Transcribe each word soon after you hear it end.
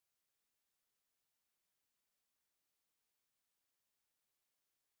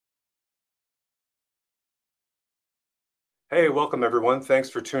Hey, welcome everyone. Thanks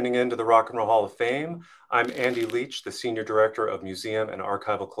for tuning in to the Rock and Roll Hall of Fame. I'm Andy Leach, the Senior Director of Museum and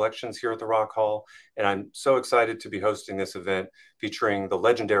Archival Collections here at the Rock Hall, and I'm so excited to be hosting this event featuring the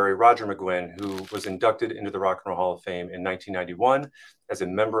legendary Roger McGuinn, who was inducted into the Rock and Roll Hall of Fame in 1991 as a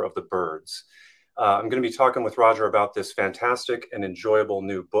member of the Byrds. I'm going to be talking with Roger about this fantastic and enjoyable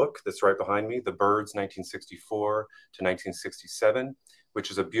new book that's right behind me, The Byrds 1964 to 1967,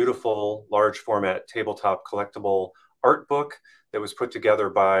 which is a beautiful, large format tabletop collectible art book that was put together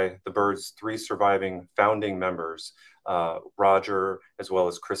by the Byrds' three surviving founding members, Roger, as well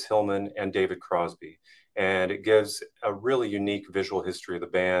as Chris Hillman and David Crosby. And it gives a really unique visual history of the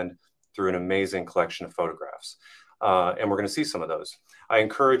band through an amazing collection of photographs. And we're going to see some of those. I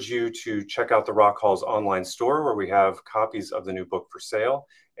encourage you to check out the Rock Hall's online store where we have copies of the new book for sale.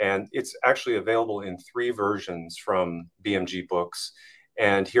 And it's actually available in 3 versions from BMG Books.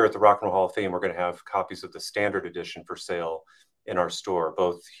 And here at the Rock and Roll Hall of Fame, we're going to have copies of the standard edition for sale in our store,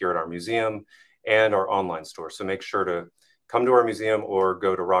 both here at our museum and our online store. So make sure to come to our museum or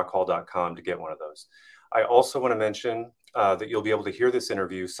go to rockhall.com to get one of those. I also want to mention that you'll be able to hear this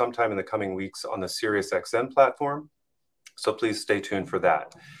interview sometime in the coming weeks on the SiriusXM platform. So please stay tuned for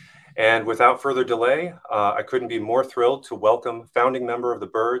that. And without further delay, I couldn't be more thrilled to welcome founding member of the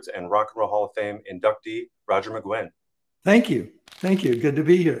Byrds and Rock and Roll Hall of Fame inductee, Roger McGuinn. Thank you. Thank you. Good to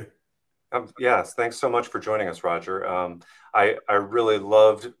be here. Yes, thanks so much for joining us, Roger. I really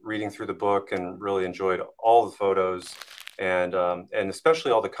loved reading through the book and really enjoyed all the photos and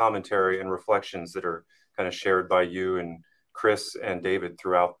especially all the commentary and reflections that are kind of shared by you and Chris and David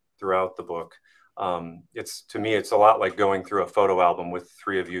throughout the book. To me, it's a lot like going through a photo album with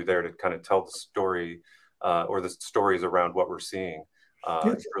 3 of you there to kind of tell the story or the stories around what we're seeing.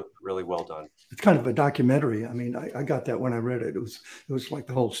 It's really well done. It's kind of a documentary. I mean, I got that when I read it. It was like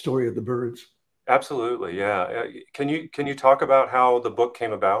the whole story of the Byrds. Absolutely, yeah. Can you talk about how the book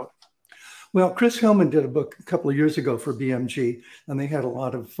came about? Well, Chris Hillman did a book a couple of years ago for BMG, and they had a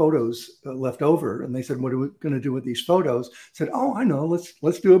lot of photos left over, and they said, "What are we going to do with these photos?" I said, "Oh, I know.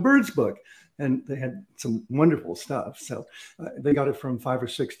 Let's do a Byrds book." And they had some wonderful stuff. So they got it from 5 or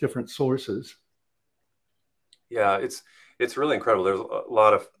 6 different sources. Yeah, it's really incredible. There's a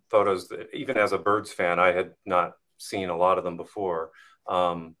lot of photos that even as a Byrds fan, I had not seen a lot of them before.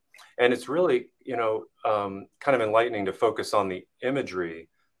 And it's really, kind of enlightening to focus on the imagery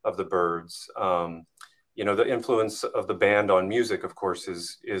of the Byrds. The influence of the band on music, of course,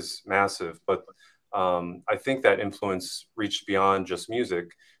 is massive. But I think that influence reached beyond just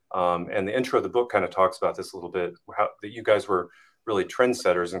music. And the intro of the book kind of talks about this a little bit, how that you guys were really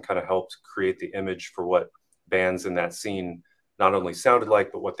trendsetters and kind of helped create the image for what bands in that scene not only sounded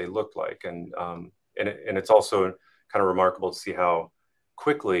like, but what they looked like. And it's also kind of remarkable to see how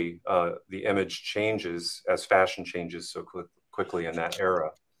quickly the image changes as fashion changes so quickly in that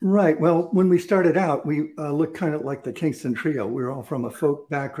era. Right. Well, when we started out, we looked kind of like the Kingston Trio. We were all from a folk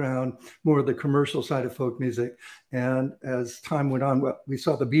background, more of the commercial side of folk music. And as time went on, we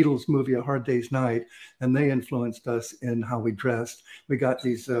saw the Beatles movie, A Hard Day's Night, and they influenced us in how we dressed. We got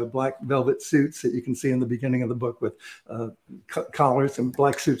these black velvet suits that you can see in the beginning of the book with collars, and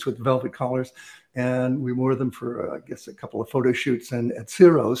black suits with velvet collars. And we wore them for, I guess, a couple of photo shoots and at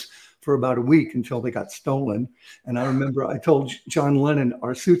Ciro's for about a week until they got stolen. And I remember I told John Lennon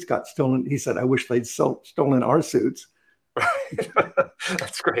our suits got stolen. He said, "I wish they'd stolen our suits." Right.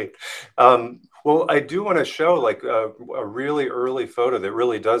 That's great. Well, I do want to show like a really early photo that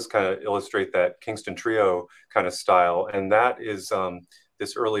really does kind of illustrate that Kingston Trio kind of style. And that is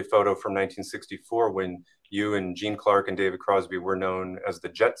this early photo from 1964 when you and Gene Clark and David Crosby were known as the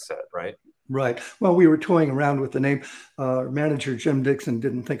Jet Set, right? Right. Well, we were toying around with the name. Our manager, Jim Dixon,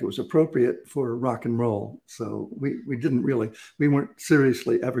 didn't think it was appropriate for rock and roll. So we weren't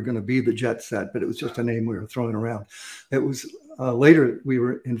seriously ever going to be the Jet Set, but it was just a name we were throwing around. It was later we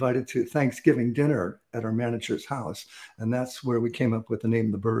were invited to Thanksgiving dinner at our manager's house. And that's where we came up with the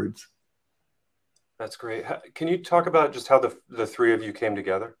name The Byrds. That's great. Can you talk about just how the 3 of you came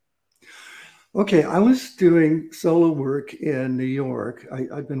together? Okay, I was doing solo work in New York.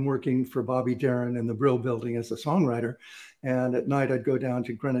 I'd been working for Bobby Darin in the Brill Building as a songwriter. And at night, I'd go down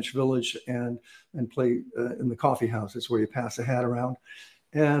to Greenwich Village and play in the coffee houses where you pass a hat around.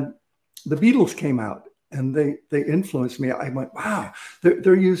 And the Beatles came out and they influenced me. I went, wow,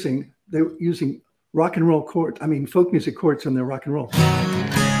 they're using rock and roll chords. I mean, folk music chords in their rock and roll.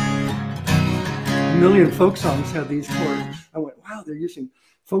 A million folk songs have these chords. I went, wow, they're using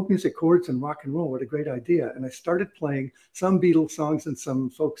folk music chords and rock and roll. What a great idea. And I started playing some Beatles songs and some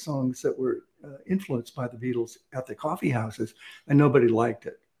folk songs that were influenced by the Beatles at the coffee houses, and nobody liked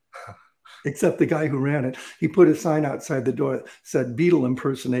it. except the guy who ran it, he put a sign outside the door that said Beatle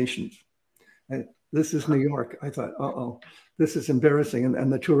impersonations. And this is New York. I thought, uh-oh, this is embarrassing.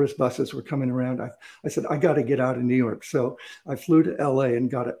 And the tourist buses were coming around. I said, I got to get out of New York. So I flew to LA and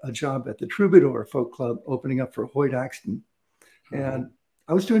got a job at the Troubadour Folk Club, opening up for Hoyt Axton. And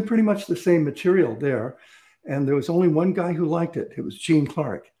I was doing pretty much the same material there. And there was only one guy who liked it. It was Gene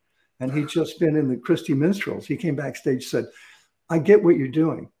Clark. And he'd just been in the Christie Minstrels. He came backstage, said, I get what you're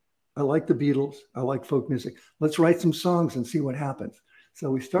doing. I like the Beatles. I like folk music. Let's write some songs and see what happens. So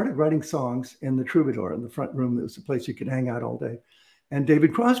we started writing songs in the Troubadour in the front room. It was a place you could hang out all day. And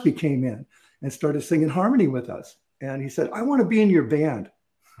David Crosby came in and started singing harmony with us. And he said, I want to be in your band.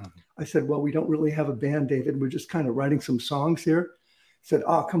 I said, well, we don't really have a band, David. We're just kind of writing some songs here. He said,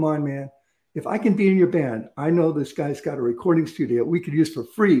 oh, come on, man. If I can be in your band, I know this guy's got a recording studio we could use for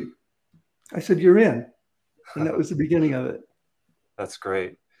free. I said, you're in. And that was the beginning of it. That's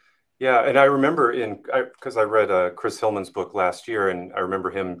great. Yeah. And I remember because I read Chris Hillman's book last year, and I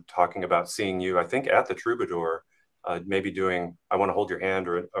remember him talking about seeing you, I think, at the Troubadour, maybe doing I Want to Hold Your Hand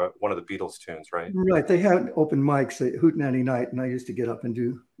or one of the Beatles tunes, right? Right. They had open mics at Hootenanny Night, and I used to get up and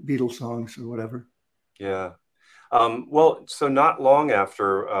do Beatles songs or whatever. Yeah. Well, so not long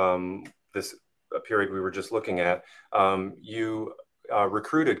after this period we were just looking at, you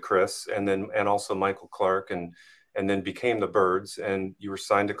recruited Chris and also Michael Clark and then became the Byrds, and you were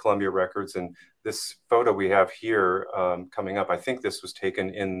signed to Columbia Records. And this photo we have here coming up, I think this was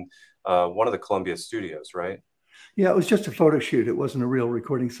taken in one of the Columbia studios, right? Yeah, it was just a photo shoot. It wasn't a real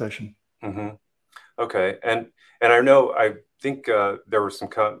recording session. Mm-hmm. Okay. And I think there were some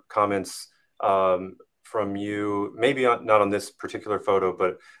comments from you, maybe not on this particular photo,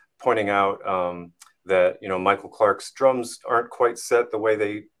 but pointing out that, Michael Clark's drums aren't quite set the way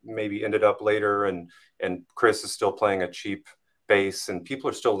they maybe ended up later. And Chris is still playing a cheap bass, and people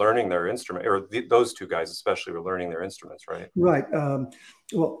are still learning their instrument, or those two guys especially were learning their instruments, right? Right.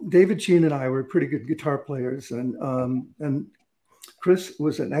 Well, David, Gene, and I were pretty good guitar players, and Chris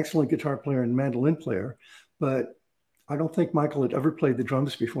was an excellent guitar player and mandolin player, but I don't think Michael had ever played the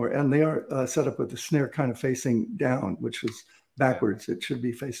drums before. And they are set up with the snare kind of facing down, which was backwards. It should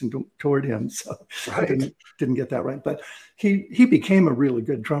be facing toward him. So right. I didn't get that right. But he became a really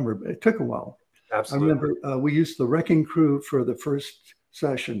good drummer, but it took a while. Absolutely. I remember we used the Wrecking Crew for the first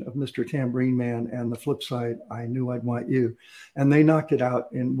session of Mr. Tambourine Man and the flip side, I Knew I'd Want You. And they knocked it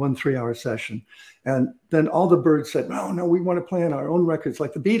out in 1 3-hour session. And then all the Byrds said, no, we want to play on our own records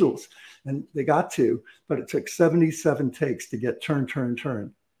like the Beatles. And they got to, but it took 77 takes to get Turn, Turn,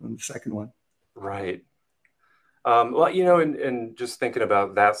 Turn on the second one. Right. Well, and just thinking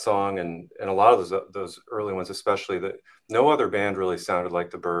about that song and a lot of those early ones, especially, that no other band really sounded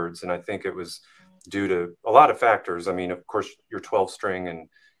like the Byrds. And I think it was due to a lot of factors. I mean, of course, your 12-string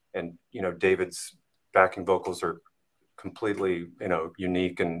and David's backing vocals are completely,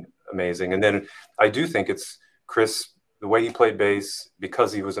 unique and amazing. And then I do think it's Chris, the way he played bass,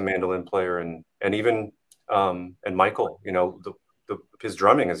 because he was a mandolin player, and even and Michael, his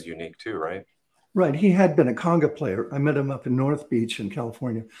drumming is unique too, right? Right. He had been a conga player. I met him up in North Beach in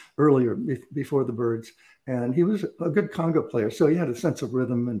California earlier, before the Byrds, and he was a good conga player. So he had a sense of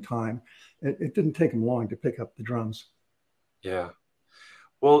rhythm and time. It didn't take him long to pick up the drums. Yeah.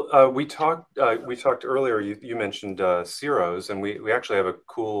 Well, we talked earlier. You mentioned Ciro's, and we actually have a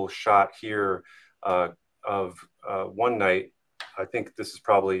cool shot here of one night. I think this is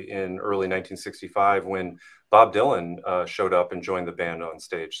probably in early 1965 when Bob Dylan showed up and joined the band on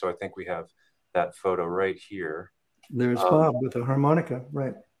stage. So I think we have that photo right here. There's Bob with a harmonica,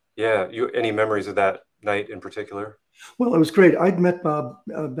 right? Yeah. Any memories of that night in particular? Well, it was great. I'd met Bob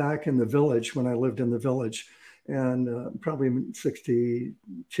back in the Village when I lived in the Village, and probably in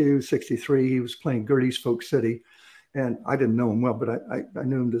 62, 63, he was playing Gertie's Folk City, and I didn't know him well, but I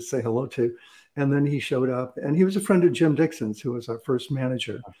knew him to say hello to. And then he showed up, and he was a friend of Jim Dixon's, who was our first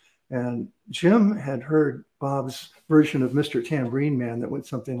manager. And Jim had heard Bob's version of Mr. Tambourine Man that went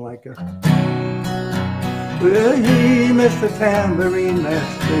something like, well, hey, Mr. Tambourine Man,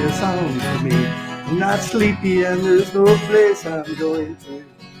 play a song for me. I'm not sleepy and there's no place I'm going to.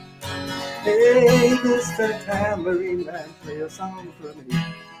 Hey, Mr. Tambourine Man, play a song for me.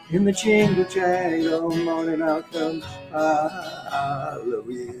 In the jingle jangle morning I'll come following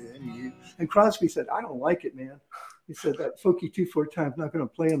you. And Crosby said, I don't like it, man. He said that folky 2/4 time's not going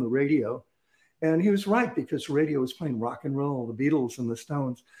to play on the radio. And he was right, because radio was playing rock and roll, the Beatles and the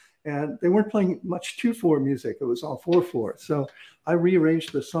Stones. And they weren't playing much 2/4 music. It was all 4/4. So I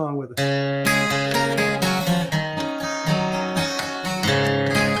rearranged the song with put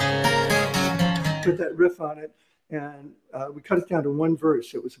that riff on it. And we cut it down to one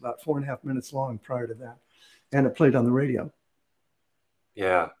verse. It was about 4.5 minutes long prior to that. And it played on the radio.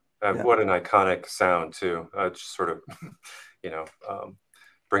 Yeah. Yeah. What an iconic sound too. Just sort of,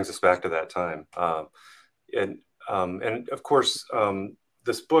 brings us back to that time. And of course,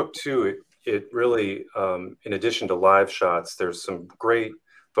 this book too, it really, in addition to live shots, there's some great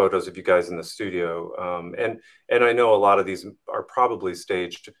photos of you guys in the studio. And I know a lot of these are probably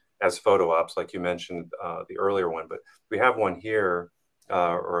staged as photo ops, like you mentioned, the earlier one, but we have one here,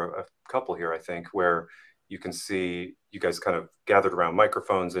 or a couple here, I think, where you can see you guys kind of gathered around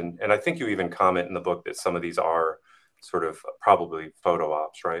microphones. And I think you even comment in the book that some of these are sort of probably photo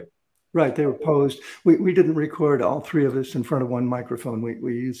ops, right? Right, they were posed. We didn't record all three of us in front of one microphone.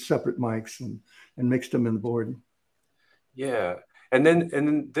 We used separate mics and mixed them in the board. Yeah. And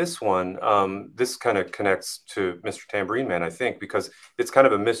then this one, this kind of connects to Mr. Tambourine Man, I think, because it's kind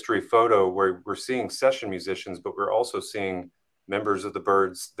of a mystery photo where we're seeing session musicians, but we're also seeing members of the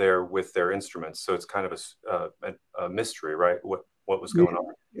Byrds there with their instruments. So it's kind of a mystery, right? What was going on?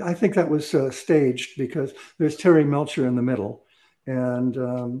 I think that was staged because there's Terry Melcher in the middle,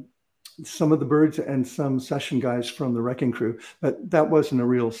 and some of the Byrds and some session guys from the Wrecking Crew. But that wasn't a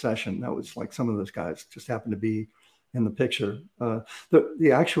real session. That was like some of those guys just happened to be in the picture.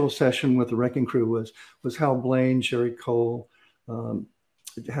 The actual session with the Wrecking Crew was Hal Blaine, Jerry Cole.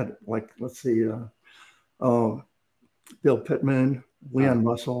 It had, like, let's see, Bill Pittman, Leon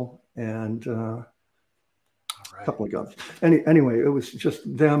Russell, and a couple of guys. Anyway, it was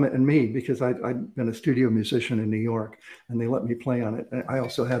just them and me because I'd been a studio musician in New York, and they let me play on it. And I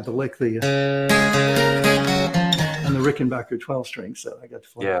also had the lick, and the Rickenbacker 12 string, so I got to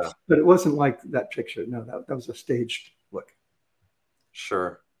play. Yeah. But it wasn't like that picture. No, that was a staged look.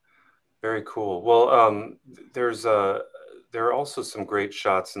 Sure. Very cool. Well, there are also some great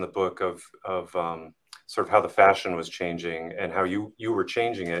shots in the book of sort of how the fashion was changing and how you were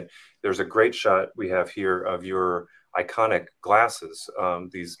changing it. There's a great shot we have here of your iconic glasses,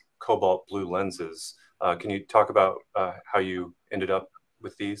 these cobalt blue lenses. Can you talk about how you ended up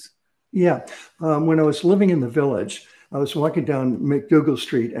with these? Yeah. When I was living in the Village, I was walking down McDougal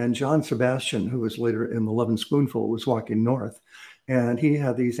Street, and John Sebastian, who was later in the Love and Spoonful, was walking north. And he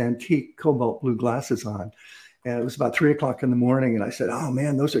had these antique cobalt blue glasses on. And it was about 3 o'clock in the morning. And I said, "Oh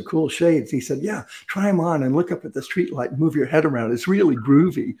man, those are cool shades." He said, "Yeah, try them on and look up at the street light and move your head around. It's really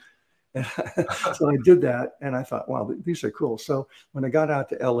groovy." And so I did that, and I thought, wow, these are cool. So when I got out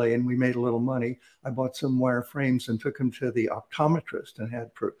to LA and we made a little money, I bought some wire frames and took them to the optometrist and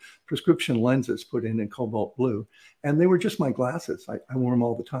had prescription lenses put in cobalt blue. And they were just my glasses. I wore them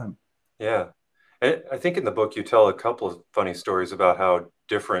all the time. Yeah. And I think in the book, you tell a couple of funny stories about how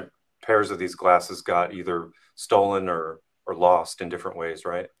different pairs of these glasses got either stolen or lost in different ways,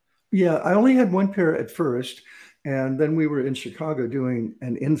 right? Yeah, I only had one pair at first. And then we were in Chicago doing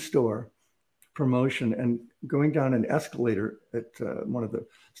an in-store promotion and going down an escalator at one of the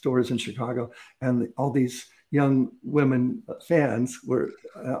stores in Chicago. And all these young women fans were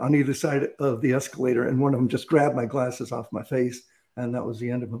on either side of the escalator. And one of them just grabbed my glasses off my face. And that was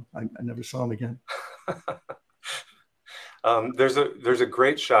the end of them. I never saw them again. There's a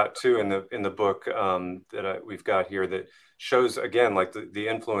great shot too in the book that we've got here that shows again like the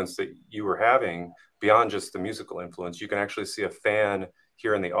influence that you were having beyond just the musical influence. You can actually see a fan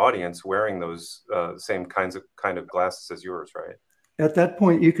here in the audience wearing those same kind of glasses as yours, right? At that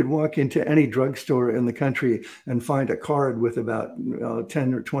point, you could walk into any drugstore in the country and find a card with about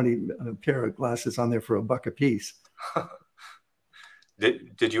 10 or 20 pair of glasses on there for $1 a piece.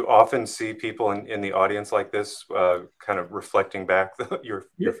 Did you often see people in the audience like this, kind of reflecting back your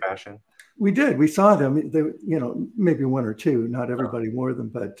fashion? We did. We saw them. They, maybe one or two. Not everybody wore them,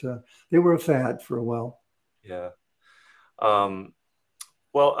 but they were a fad for a while. Yeah.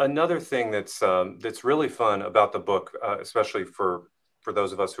 Well, another thing that's really fun about the book, especially for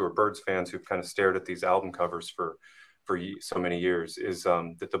those of us who are Byrds fans who've kind of stared at these album covers for so many years, is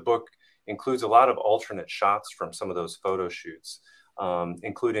that the book includes a lot of alternate shots from some of those photo shoots.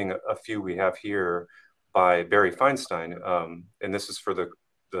 Including a few we have here by Barry Feinstein. And this is for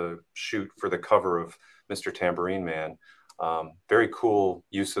the shoot for the cover of Mr. Tambourine Man. Very cool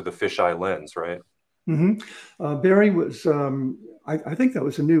use of the fisheye lens, right? Mm-hmm. Barry was, I think that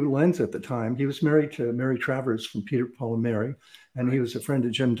was a new lens at the time. He was married to Mary Travers from Peter, Paul and Mary, and he was a friend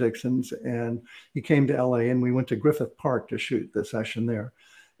of Jim Dixon's. And he came to LA and we went to Griffith Park to shoot the session there.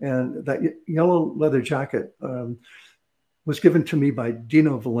 And that yellow leather jacket was given to me by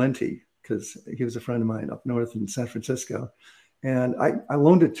Dino Valenti, because he was a friend of mine up north in San Francisco. And I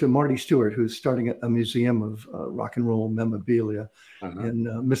loaned it to Marty Stewart, who's starting a museum of rock and roll memorabilia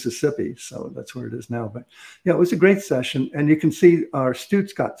in Mississippi. So that's where it is now. But yeah, it was a great session. And you can see our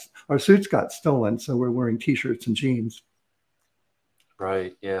suits got stolen. So we're wearing T-shirts and jeans.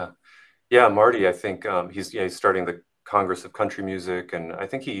 Right. Yeah. Yeah. Marty, I think he's starting the Congress of Country Music, and I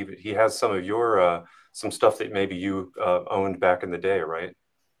think he has some of your some stuff that maybe you owned back in the day, right?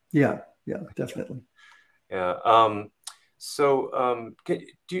 Yeah. Yeah. Definitely. Yeah.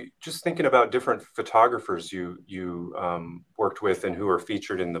 Just thinking about different photographers you worked with and who are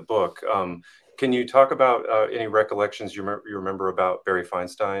featured in the book, can you talk about any recollections you remember about Barry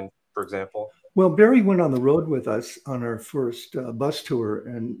Feinstein, for example? Well, Barry went on the road with us on our first bus tour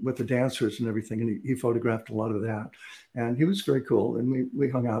and with the dancers and everything, and he photographed a lot of that. And he was very cool, and we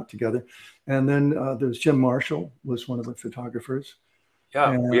hung out together. And then there's Jim Marshall was one of the photographers.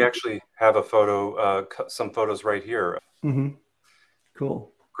 Yeah, And, we actually have a photo, some photos right here.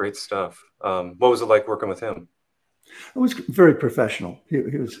 Cool. Great stuff. What was it like working with him? It was very professional. He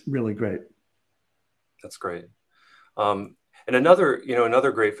was really great. That's great. And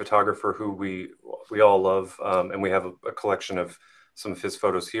another great photographer who we all love, and we have a collection of some of his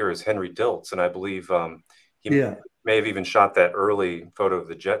photos here, is Henry Diltz, and I believe he may have even shot that early photo of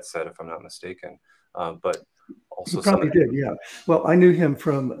the jet set, if I'm not mistaken. But also he probably did, yeah. Well, I knew him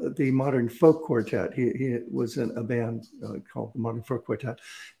from the Modern Folk Quartet. He was in a band called the Modern Folk Quartet,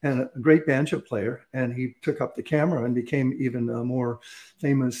 and a great banjo player. And he took up the camera and became even a more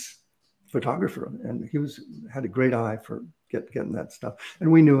famous photographer. And he had a great eye for getting that stuff.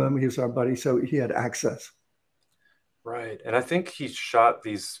 And we knew him; he was our buddy, so he had access. Right, and I think he shot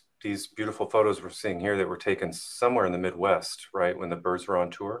these beautiful photos we're seeing here that were taken somewhere in the Midwest, right, when the Byrds were on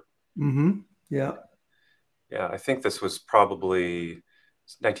tour. Yeah. Yeah, I think this was probably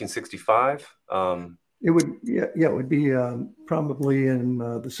 1965. It would be probably in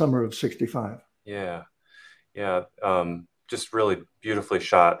the summer of '65. Yeah. Just really beautifully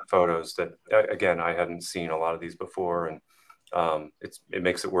shot photos that, again, I hadn't seen a lot of these before, and it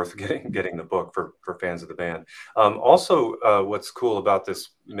makes it worth getting the book for fans of the band. Also, what's cool about this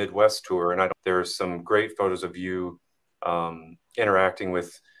Midwest tour, and there's some great photos of you interacting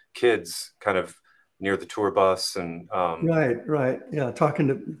with kids, kind of near the tour bus, and right, yeah, talking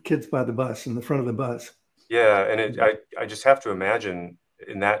to kids by the bus, in the front of the bus. Yeah, and I just have to imagine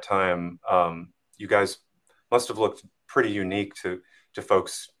in that time, you guys must have looked pretty unique to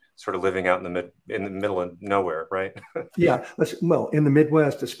folks sort of living out in the middle of nowhere, right? Yeah, well, in the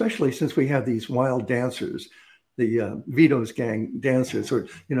Midwest, especially since we have these wild dancers, the Vito's gang dancers, or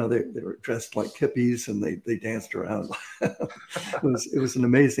they were dressed like hippies and they danced around. It was an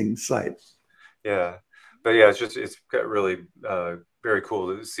amazing sight. Yeah, but yeah, it's got really very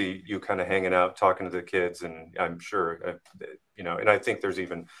cool to see you kind of hanging out, talking to the kids, and I'm sure and I think there's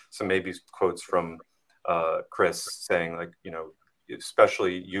even some maybe quotes from Chris saying, like,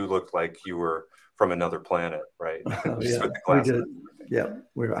 especially you looked like you were from another planet, right? Yeah, we did. Yeah,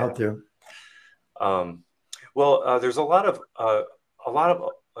 we were out there. Well, there's a lot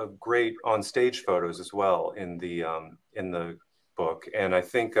of great on stage photos as well in the book, and I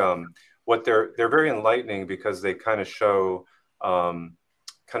think what they're very enlightening because they kind of show kind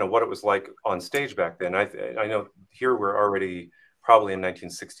of what it was like on stage back then. I know here we're already probably in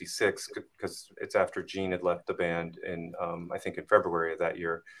 1966 because it's after Gene had left the band in I think in February of that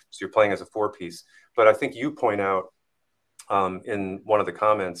year. So you're playing as a four-piece. But I think you point out in one of the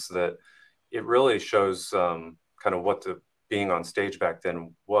comments that it really shows kind of what the being on stage back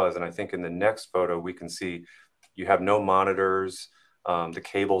then was. And I think in the next photo we can see you have no monitors, the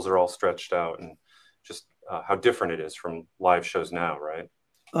cables are all stretched out, and just how different it is from live shows now, right?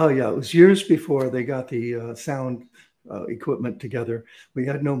 Oh yeah, it was years before they got the sound equipment together. We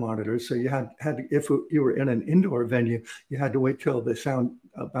had no monitors, so you had to, if you were in an indoor venue, you had to wait till the sound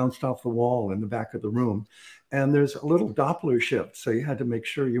bounced off the wall in the back of the room. And there's a little Doppler shift, so you had to make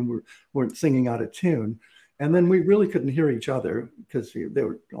sure you weren't singing out of tune. And then we really couldn't hear each other because they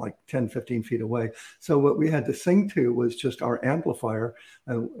were like 10, 15 feet away. So what we had to sing to was just our amplifier,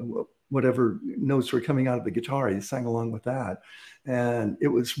 whatever notes were coming out of the guitar, you sang along with that. And it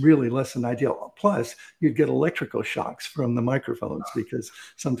was really less than ideal. Plus, you'd get electrical shocks from the microphones because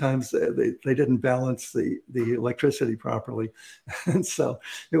sometimes they didn't balance the electricity properly. And so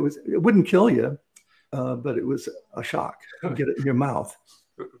it wouldn't kill you, but it was a shock to get it in your mouth.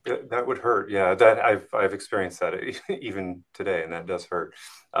 That would hurt. Yeah, that I've experienced that even today, and that does hurt.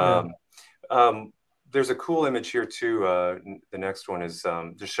 Yeah. There's a cool image here too. The next one is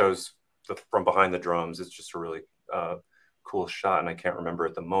just shows from behind the drums. It's just a really cool shot, and I can't remember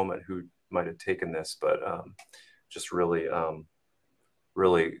at the moment who might have taken this, but just really,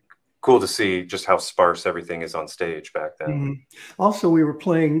 really cool to see just how sparse everything is on stage back then. Mm-hmm. Also, we were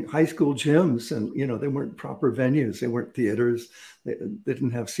playing high school gyms, and they weren't proper venues. They weren't theaters. They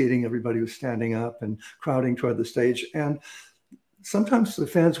didn't have seating. Everybody was standing up and crowding toward the stage. And sometimes the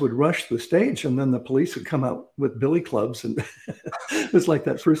fans would rush the stage, and then the police would come out with billy clubs. And it was like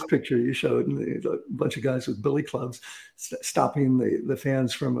that first picture you showed, and a bunch of guys with billy clubs stopping the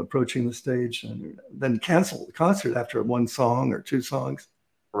fans from approaching the stage, and then cancel the concert after one song or two songs.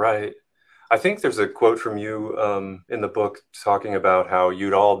 Right. I think there's a quote from you in the book talking about how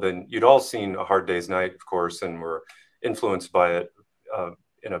you'd all seen A Hard Day's Night, of course, and were influenced by it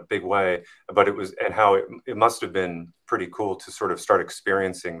in a big way, but how it must have been pretty cool to sort of start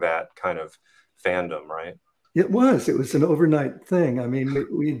experiencing that kind of fandom, right? It was an overnight thing. I mean,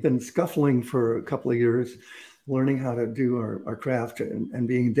 we'd been scuffling for a couple of years, learning how to do our craft and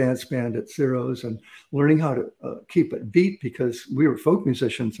being a dance band at Ciro's, and learning how to keep a beat, because we were folk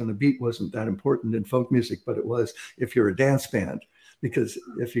musicians and a beat wasn't that important in folk music, but it was if you're a dance band, because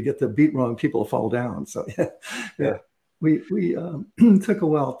if you get the beat wrong, people fall down. So yeah. We took a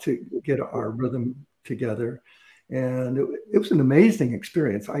while to get our rhythm together, and it was an amazing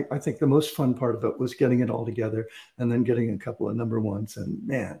experience. I think the most fun part of it was getting it all together and then getting a couple of number ones, and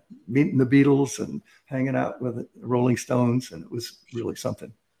man, meeting the Beatles and hanging out with the Rolling Stones, and it was really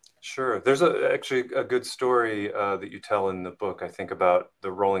something. Sure. There's actually a good story that you tell in the book, I think, about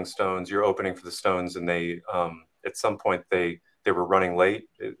the Rolling Stones. You're opening for the Stones, and they at some point they were running late.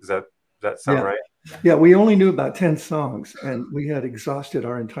 Does that sound right? Yeah, we only knew about 10 songs, and we had exhausted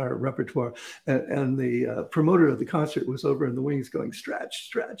our entire repertoire. And the promoter of the concert was over in the wings going, stretch,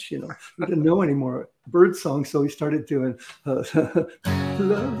 stretch. We didn't know any more Byrds songs, so we started doing love,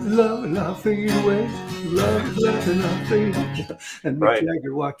 love, love, fade away, love, love, love, fade away. And Mick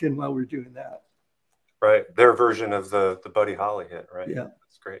Jagger walked in while we were doing that. Right, their version of the Buddy Holly hit, right? Yeah,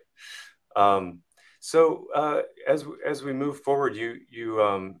 that's great. So as we move forward,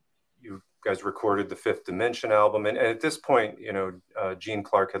 you guys recorded the Fifth Dimension album, and at this point, Gene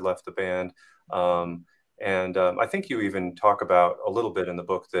Clark had left the band, and I think you even talk about a little bit in the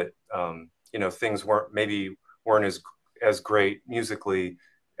book that things weren't as great musically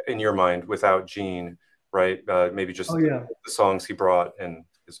in your mind without Gene, right? Maybe just the songs he brought and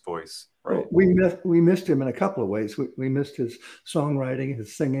his voice. Right. Well, we missed him in a couple of ways. We missed his songwriting,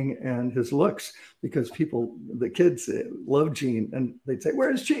 his singing, and his looks, because the kids loved Gene, and they'd say,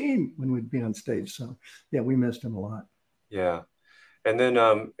 "Where's Gene?" when we'd be on stage. So yeah, we missed him a lot. Yeah, and then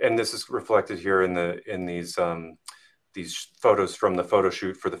and this is reflected here in these photos from the photo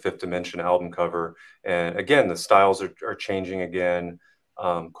shoot for the Fifth Dimension album cover. And again, the styles are changing again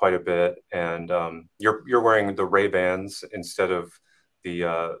quite a bit, and you're wearing the Ray-Bans instead of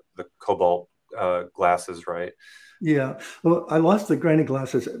the cobalt glasses, right? Yeah. Well, I lost the granny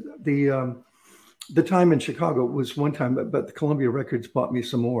glasses. The time in Chicago was one time, but the Columbia Records bought me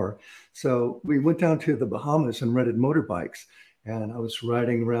some more. So we went down to the Bahamas and rented motorbikes. And I was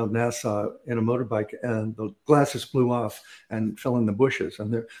riding around Nassau in a motorbike, and the glasses blew off and fell in the bushes.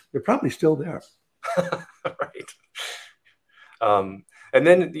 And they're probably still there. Right. And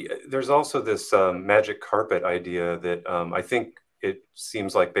then there's also this magic carpet idea that I think it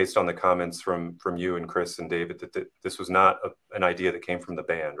seems like, based on the comments from you and Chris and David, that this was not an idea that came from the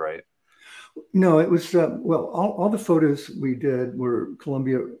band, right? No, it was, well, all the photos we did were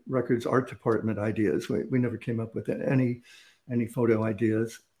Columbia Records art department ideas. We never came up with any photo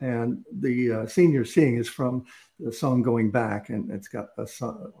ideas. And the Senior Seeing is from the song Going Back, and it's got a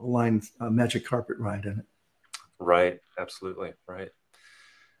line, Magic Carpet Ride, in it. Right, absolutely, right.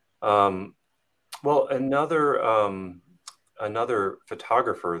 Well, another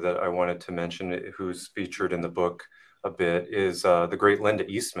photographer that I wanted to mention, who's featured in the book a bit, is the great Linda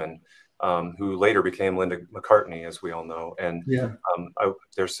Eastman, who later became Linda McCartney, as we all know. And yeah.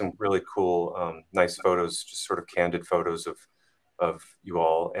 There's some really cool, nice photos, just sort of candid photos of you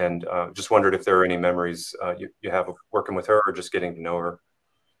all. And just wondered if there are any memories you have of working with her, or just getting to know her.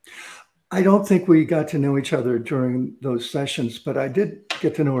 I don't think we got to know each other during those sessions, but I did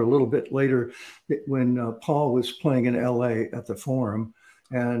get to know her a little bit later when Paul was playing in LA at the Forum,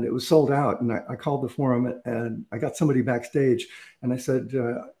 and it was sold out. And I called the Forum, and I got somebody backstage, and I said,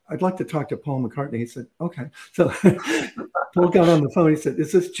 I'd like to talk to Paul McCartney. He said, okay. So Paul got on the phone. He said,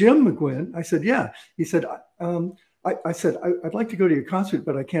 is this Jim McGuinn? I said, yeah. He said, I said, I'd like to go to your concert,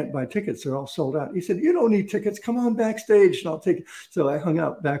 but I can't buy tickets. They're all sold out. He said, you don't need tickets. Come on backstage and I'll take it. So I hung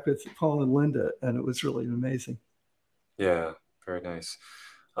out back with Paul and Linda, and it was really amazing. Yeah, very nice.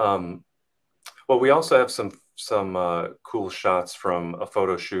 Well, we also have some cool shots from a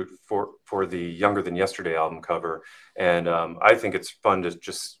photo shoot for the Younger Than Yesterday album cover, and I think it's fun to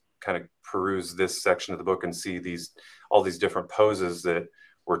just kind of peruse this section of the book and see all these different poses that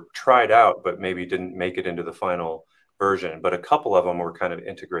were tried out but maybe didn't make it into the final version. But a couple of them were kind of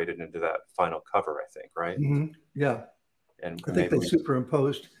integrated into that final cover, I think, right? Mm-hmm. Yeah, and I think they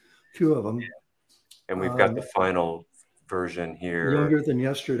superimposed two of them. And we've got the final version here. Younger Than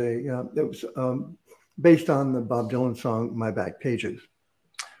Yesterday. Yeah, it was based on the Bob Dylan song "My Back Pages."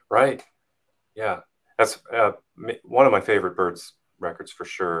 Right. Yeah, that's one of my favorite Byrds records for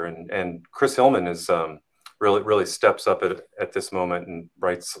sure. And Chris Hillman is really steps up at this moment and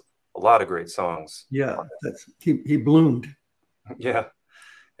writes a lot of great songs. Yeah, he bloomed. Yeah,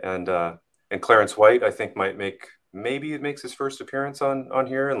 and Clarence White, I think, maybe it makes his first appearance on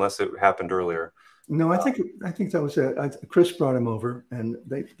here, unless it happened earlier. No, I think that was Chris brought him over, and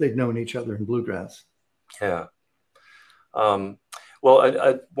they'd known each other in bluegrass. Yeah.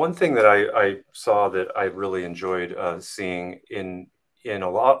 Well, one thing that I saw that I really enjoyed seeing in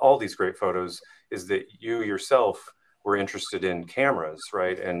all these great photos is that you yourself were interested in cameras,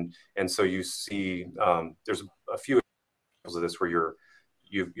 right? And so you see there's a few examples of this where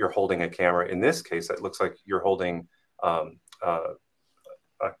you're holding a camera. In this case, it looks like you're holding a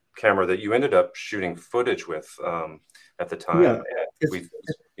camera that you ended up shooting footage with at the time.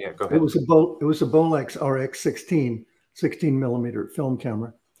 Yeah, go ahead. It was a Bolex RX 16 millimeter film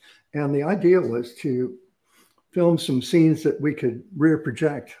camera, and the idea was to film some scenes that we could rear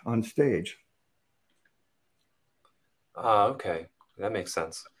project on stage. Okay, that makes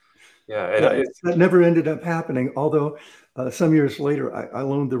sense. Yeah, that never ended up happening. Although some years later, I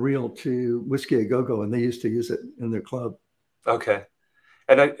loaned the reel to Whiskey A Go Go, and they used to use it in their club. Okay.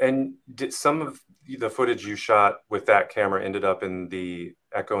 And did some of the footage you shot with that camera ended up in the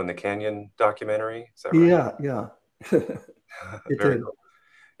Echo in the Canyon documentary? Is that right? Yeah. It did.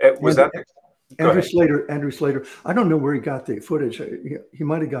 Cool. Was that Andrew Slater? I don't know where he got the footage. He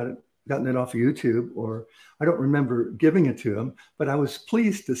might have gotten it off of YouTube, or I don't remember giving it to him. But I was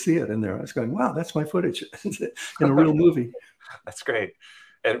pleased to see it in there. I was going, "Wow, that's my footage in a real movie." That's great.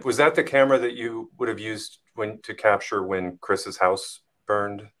 And was that the camera that you would have used to capture when Chris's house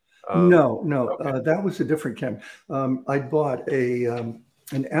burned? No. Okay. That was a different camera. I bought an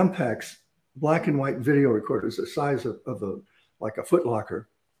Ampex black and white video recorder. It's the size of like a foot locker.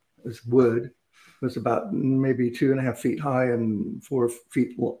 It was wood. It was about maybe 2.5 feet high and 4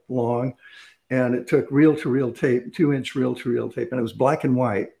 feet long. And it took reel-to-reel tape, 2-inch reel-to-reel tape. And it was black and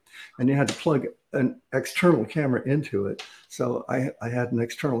white. And you had to plug an external camera into it. So I had an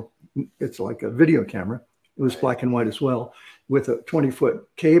external, it's like a video camera. It was black and white as well, with a 20-foot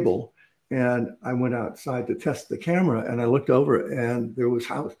cable. And I went outside to test the camera, and I looked over, and there was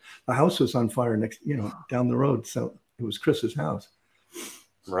the house was on fire down the road. So it was Chris's house.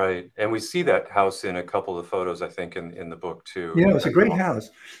 Right. And we see that house in a couple of photos, I think, in the book too. Yeah, it was a great house.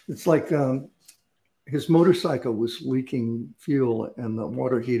 It's like his motorcycle was leaking fuel, and the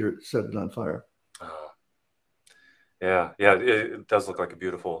water heater set it on fire. Oh. Yeah. It does look like a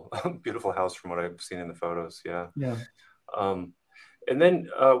beautiful, beautiful house from what I've seen in the photos. Yeah. Yeah. And then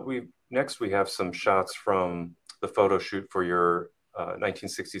next we have some shots from the photo shoot for your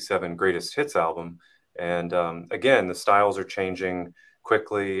 1967 Greatest Hits album. And again, the styles are changing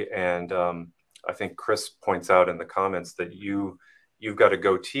quickly. And I think Chris points out in the comments that you've got a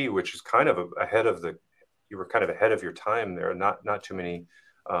goatee, which is kind of you were kind of ahead of your time there. Not too many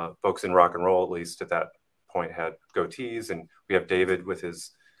folks in rock and roll, at least at that point, had goatees. And we have David with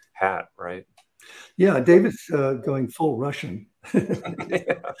his hat, right? Yeah, David's going full Russian. He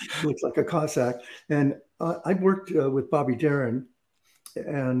looks like a Cossack. And I worked with Bobby Darin,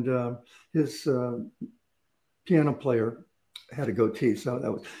 and his piano player had a goatee.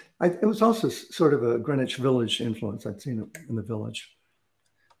 So it was also sort of a Greenwich Village influence. I'd seen it in the Village.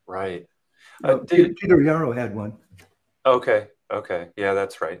 Right. Peter Yarrow had one. Okay. Yeah,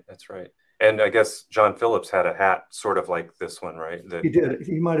 that's right. And I guess John Phillips had a hat sort of like this one, right? He did.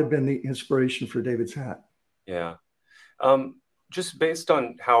 He might have been the inspiration for David's hat. Yeah. Just based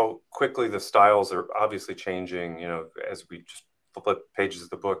on how quickly the styles are obviously changing, as we just flip pages of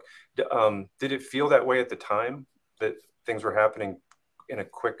the book, did it feel that way at the time, that things were happening in a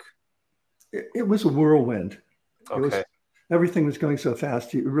quick... It was a whirlwind. Okay. Everything was going so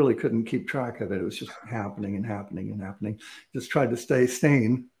fast, you really couldn't keep track of it. It was just happening and happening and happening. Just tried to stay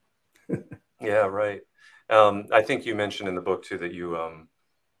sane. Yeah, right. I think you mentioned in the book too that you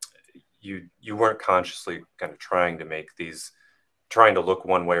weren't consciously kind of trying to look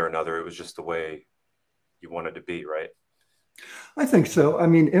one way or another. It was just the way you wanted to be, right? I think so. I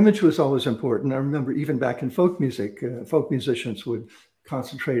mean, image was always important. I remember even back in folk music, folk musicians would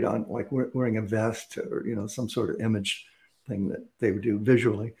concentrate on like wearing a vest or, you know, some sort of image thing that they would do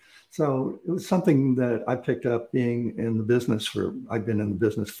visually. So it was something that I picked up being in the business I'd been in the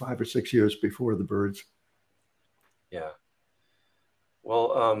business 5 or 6 years before the Byrds. Yeah.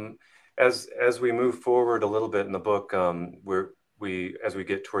 Well, as we move forward a little bit in the book, as we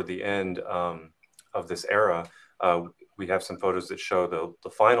get toward the end of this era, we have some photos that show the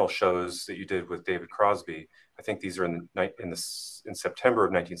final shows that you did with David Crosby. I think these are in September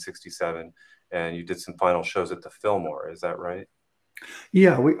of 1967, and you did some final shows at the Fillmore. Is that right?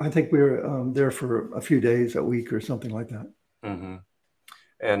 Yeah, I think we were there for a few days, a week, or something like that. Mm-hmm.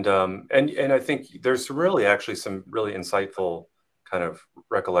 And I think there's actually some really insightful kind of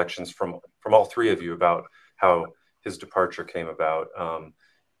recollections from all three of you about how his departure came about.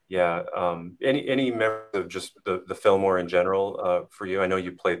 Yeah. Any memories of just the Fillmore in general for you? I know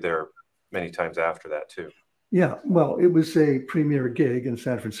you played there many times after that too. Yeah, well, it was a premier gig in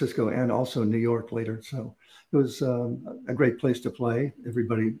San Francisco and also New York later. So it was a great place to play.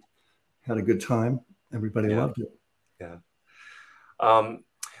 Everybody had a good time. Everybody loved it. Yeah.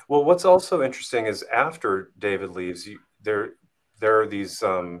 Well, what's also interesting is after David leaves, there are these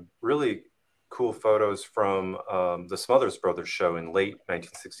really cool photos from the Smothers Brothers show in late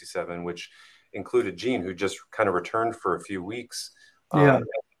 1967, which included Gene, who just kind of returned for a few weeks. Yeah.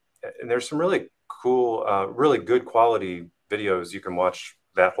 And there's some really cool, really good quality videos. You can watch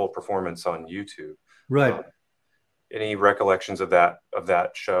that whole performance on YouTube. Right. Any recollections of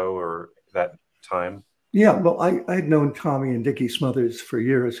that show or that time? Yeah, well, I'd known Tommy and Dickie Smothers for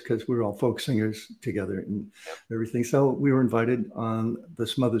years because we were all folk singers together and everything. So we were invited on the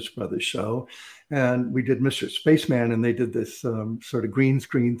Smothers Brothers show, and we did Mr. Spaceman, and they did this sort of green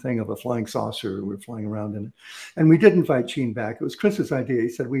screen thing of a flying saucer. We were flying around in it. And we did invite Gene back. It was Chris's idea. He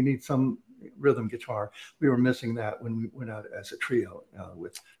said, we need some rhythm guitar. We were missing that when we went out as a trio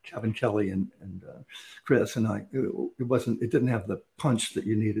with Kevin Kelly and Chris and I. It didn't have the punch that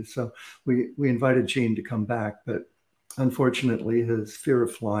you needed. So we invited Gene to come back, but unfortunately his fear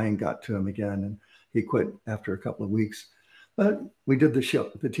of flying got to him again and he quit after a couple of weeks. But we did the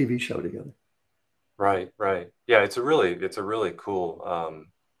TV show together. Right. Yeah, it's a really cool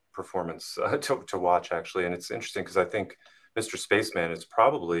performance to watch, actually. And it's interesting because I think Mr. Spaceman is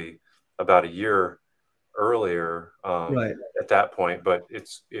probably about a year earlier right at that point, but it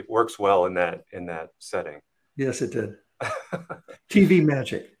works well in that setting. Yes, it did. TV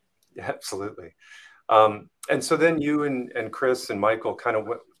magic. Yeah, absolutely. And so then you and Chris and Michael kind of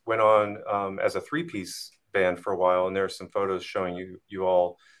went on as a three-piece band for a while, and there are some photos showing you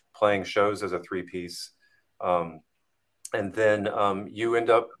all playing shows as a three-piece. And then you end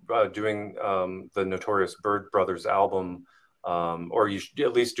up doing the notorious Byrd Brothers album, or you should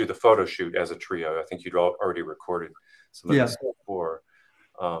at least do the photo shoot as a trio. I think you'd already recorded some of this before.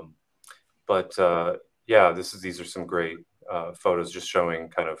 Yeah, these are some great photos just showing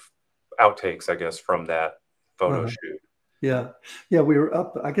kind of outtakes, I guess, from that photo shoot. Yeah. We were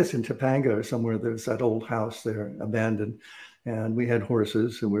up, I guess, in Topanga or somewhere. There's that old house there, abandoned, and we had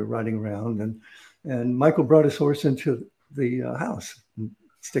horses, and we were riding around, and Michael brought his horse into the house,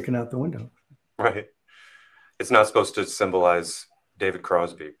 sticking out the window. Right. It's not supposed to symbolize David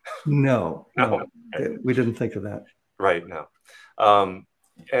Crosby. No, we didn't think of that. Right. No.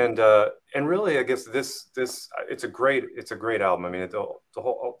 And really, I guess this it's a great album. I mean, the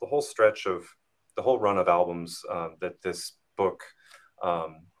whole stretch of the whole run of albums that this book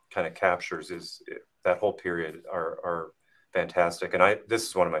kind of captures that whole period are fantastic. And this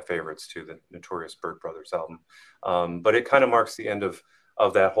is one of my favorites too, the Notorious Byrd Brothers album. But it kind of marks the end of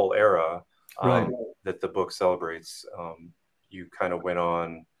that whole era that the book celebrates. You kind of went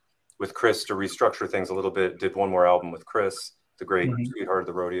on with Chris to restructure things a little bit, did one more album with Chris, the great Sweetheart of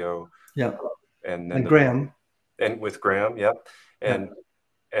the Rodeo. Yeah. And then Graham. And with Graham,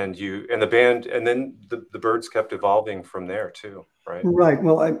 and you and the band, and then the Byrds kept evolving from there too, right? Right.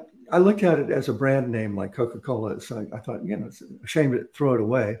 Well, I looked at it as a brand name like Coca-Cola. So I thought, it's a shame to throw it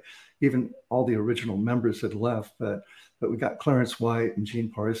away. Even all the original members had left, but we got Clarence White and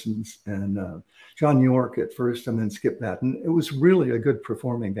Gene Parsons and John York at first, and then Skip Batten. It was really a good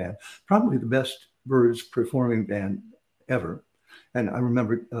performing band, probably the best Byrds performing band ever. And I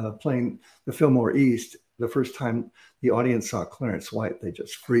remember playing the Fillmore East. The first time the audience saw Clarence White, they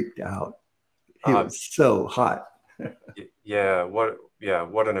just freaked out. He was so hot.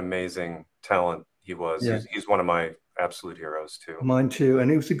 What an amazing talent he was. Yeah. He's one of my absolute heroes too. Mine too.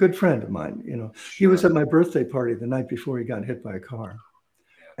 And he was a good friend of mine. He was at my birthday party the night before he got hit by a car.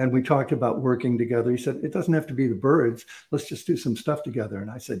 And we talked about working together. He said, it doesn't have to be the Byrds. Let's just do some stuff together.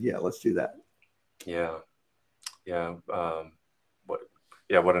 And I said, yeah, let's do that. Yeah. Yeah.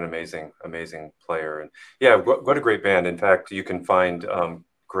 What an amazing player. And yeah, what a great band. In fact, you can find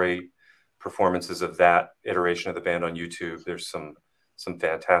great performances of that iteration of the band on YouTube. There's some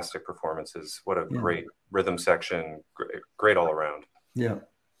fantastic performances. What a great rhythm section. Great all around. Yeah.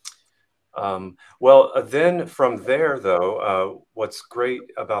 Well, then from there, though, what's great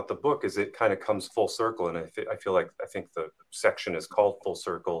about the book is it kind of comes full circle. And I think the section is called Full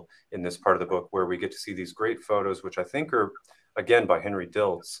Circle in this part of the book, where we get to see these great photos, which I think are, again, by Henry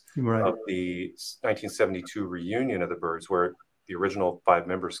Diltz, of the 1972 reunion of the Byrds, where the original 5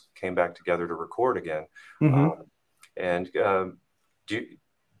 members came back together to record again.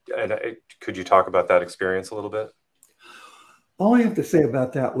 Could you talk about that experience a little bit? All I have to say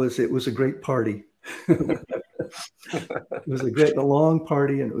about that was it was a great party. It was a long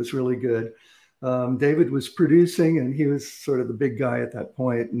party, and it was really good. David was producing, and he was sort of the big guy at that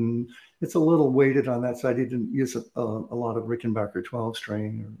point, and it's a little weighted on that side. He didn't use a lot of Rickenbacker 12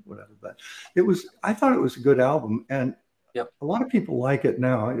 string or whatever, but I thought it was a good album, and a lot of people like it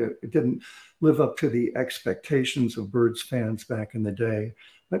now. It didn't live up to the expectations of Byrds fans back in the day,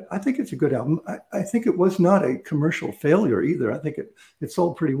 but I think it's a good album. I think it was not a commercial failure either. I think it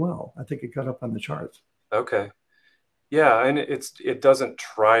sold pretty well. I think it got up on the charts. Okay. Yeah, and it doesn't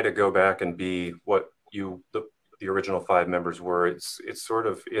try to go back and be what the original 5 members were. It sort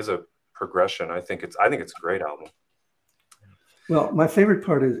of is a progression. I think it's a great album. Well, my favorite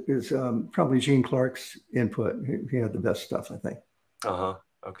part is probably Gene Clark's input. He had the best stuff, I think.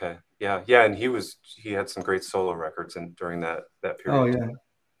 Okay. Yeah, and he had some great solo records during that period. Oh yeah.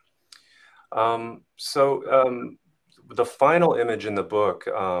 The final image in the book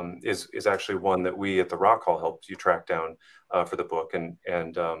is actually one that we at the Rock Hall helped you track down for the book, and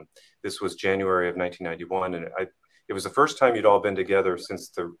this was January of 1991, and it was the first time you'd all been together since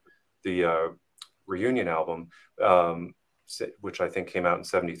the reunion album, which I think came out in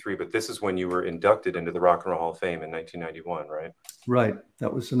 '73. But this is when you were inducted into the Rock and Roll Hall of Fame in 1991, right? Right.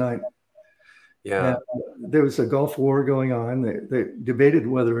 That was the night. Yeah. There was a Gulf War going on. They debated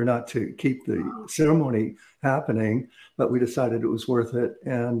whether or not to keep the ceremony happening, but we decided it was worth it.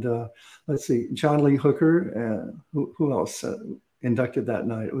 And let's see, John Lee Hooker, who else inducted that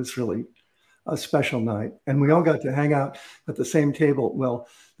night? It was really a special night. And we all got to hang out at the same table. Well,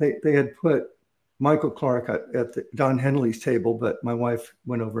 they had put Michael Clark at Don Henley's table, but my wife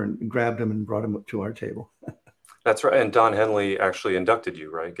went over and grabbed him and brought him up to our table. That's right. And Don Henley actually inducted you,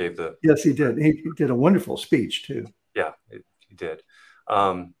 right? Yes, he did. He did a wonderful speech too. Yeah, he did.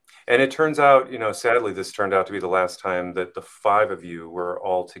 And it turns out, sadly, this turned out to be the last time that the 5 of you were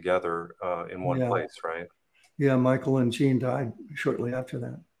all together in one place, right? Yeah, Michael and Gene died shortly after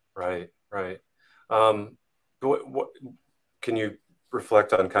that. Right. What can you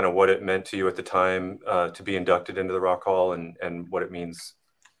reflect on kind of what it meant to you at the time to be inducted into the Rock Hall and what it means?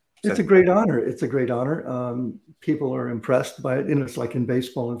 It's a great honor. It's a great honor. People are impressed by it. It's like in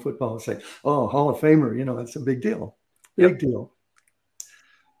baseball and football. It's like, oh, Hall of Famer, that's a big deal. Big deal.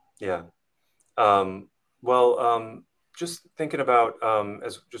 Yeah. Just thinking about,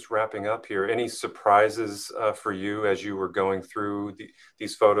 as just wrapping up here, any surprises for you as you were going through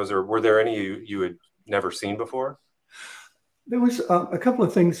these photos, or were there any you had never seen before? There was a couple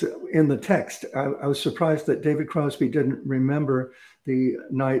of things in the text. I was surprised that David Crosby didn't remember the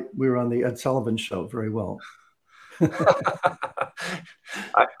night we were on the Ed Sullivan Show very well.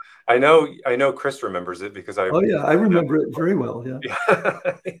 I know Chris remembers it because I remember it very well.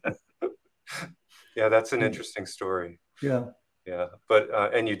 Yeah, that's an interesting story. Yeah, but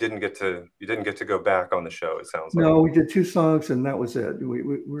and you didn't get to go back on the show, it sounds like. No, we did 2 songs and that was it. We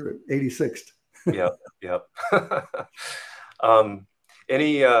were 86th. Yep.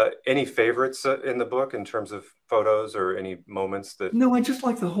 Any favorites in the book in terms of photos or any moments that? No, I just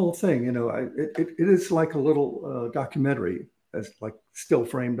like the whole thing. It is like a little documentary, as like still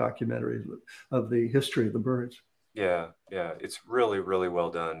frame documentary of the history of the Byrds. Yeah, it's really, really well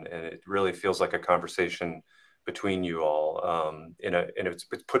done, and it really feels like a conversation between you all, and it's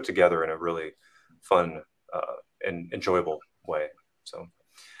put together in a really fun and enjoyable way. So.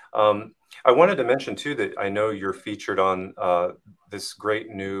 I wanted to mention too that I know you're featured on this great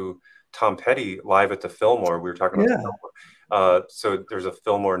new Tom Petty Live at the Fillmore. We were talking about the Fillmore. So there's a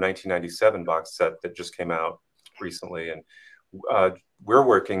Fillmore 1997 box set that just came out recently, and we're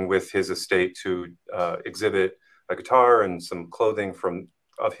working with his estate to exhibit a guitar and some clothing from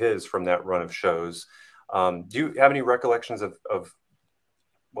that run of shows. Do you have any recollections of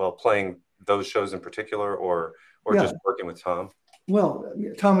playing those shows in particular, or just working with Tom? Well,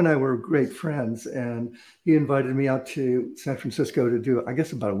 Tom and I were great friends, and he invited me out to San Francisco to do, I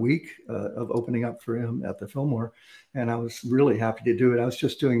guess, about a week of opening up for him at the Fillmore. And I was really happy to do it. I was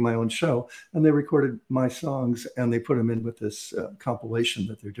just doing my own show, and they recorded my songs and they put them in with this compilation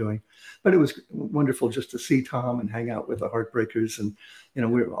that they're doing. But it was wonderful just to see Tom and hang out with the Heartbreakers. And, you know,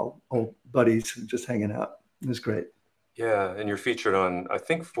 we were all old buddies and just hanging out. It was great. Yeah, and you're featured on, I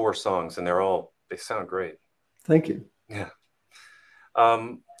think, 4 songs, and they sound great. Thank you. Yeah.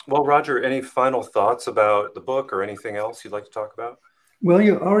 Well, Roger, any final thoughts about the book or anything else you'd like to talk about? Well,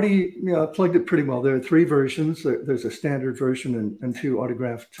 you already plugged it pretty well. There are 3 versions. There's a standard version and 2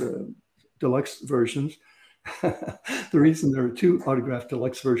 autographed deluxe versions. The reason there are 2 autographed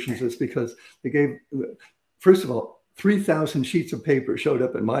deluxe versions is because they gave, first of all, 3,000 sheets of paper showed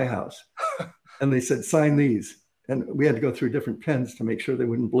up at my house, and they said, sign these. And we had to go through different pens to make sure they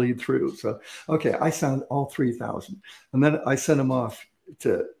wouldn't bleed through. So, okay, I signed all 3,000. And then I sent them off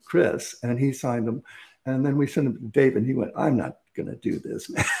to Chris, and he signed them. And then we sent them to Dave, and he went, I'm not going to do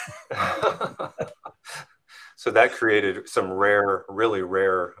this. So that created some rare, really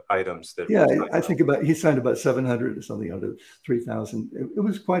rare items. That yeah, I think he signed about 700 or something out of 3,000. It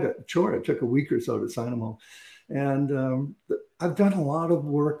was quite a chore. It took a week or so to sign them all. And I've done a lot of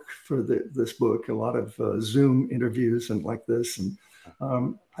work for this book, a lot of Zoom interviews and like this. And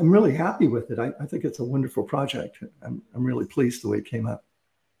I'm really happy with it. I think it's a wonderful project. I'm really pleased the way it came out.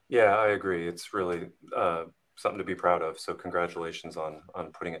 Yeah, I agree. It's really something to be proud of. So congratulations on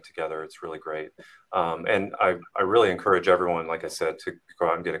putting it together. It's really great. And I really encourage everyone, like I said, to go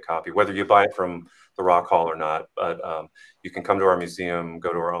out and get a copy, whether you buy it from the Rock Hall or not. But you can come to our museum,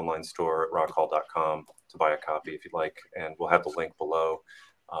 go to our online store at rockhall.com to buy a copy if you'd like, and we'll have the link below.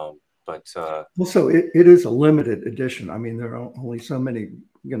 Also, it is a limited edition. I mean, there are only so many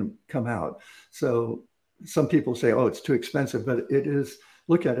going to come out. So some people say, oh, it's too expensive, but it is,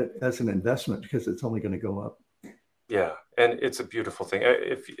 look at it as an investment because it's only going to go up. Yeah, and it's a beautiful thing.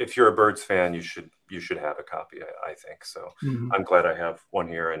 If you're a Byrds fan, you should have a copy, I think. So I'm glad I have one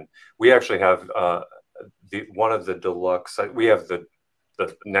here. And we actually have one of the deluxe. We have the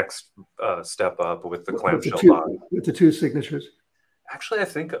next step up with the clamshell box with the 2 signatures. Actually, I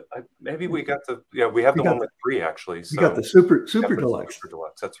think maybe we got we have the one with 3 actually. So we got the super deluxe. Super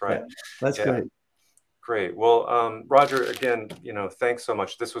deluxe. That's right. Yeah, that's great. Great. Well, Roger, again, thanks so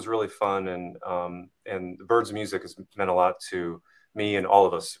much. This was really fun, and the Byrds music has meant a lot to me and all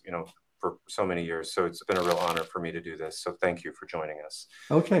of us, for so many years. So it's been a real honor for me to do this. So thank you for joining us.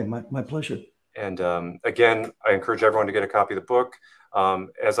 Okay, my pleasure. And again, I encourage everyone to get a copy of the book.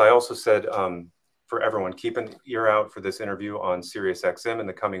 As I also said, for everyone, keep an ear out for this interview on SiriusXM in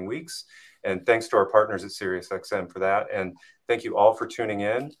the coming weeks. And thanks to our partners at SiriusXM for that. And thank you all for tuning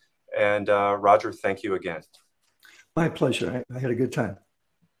in. And Roger, thank you again. My pleasure. I had a good time.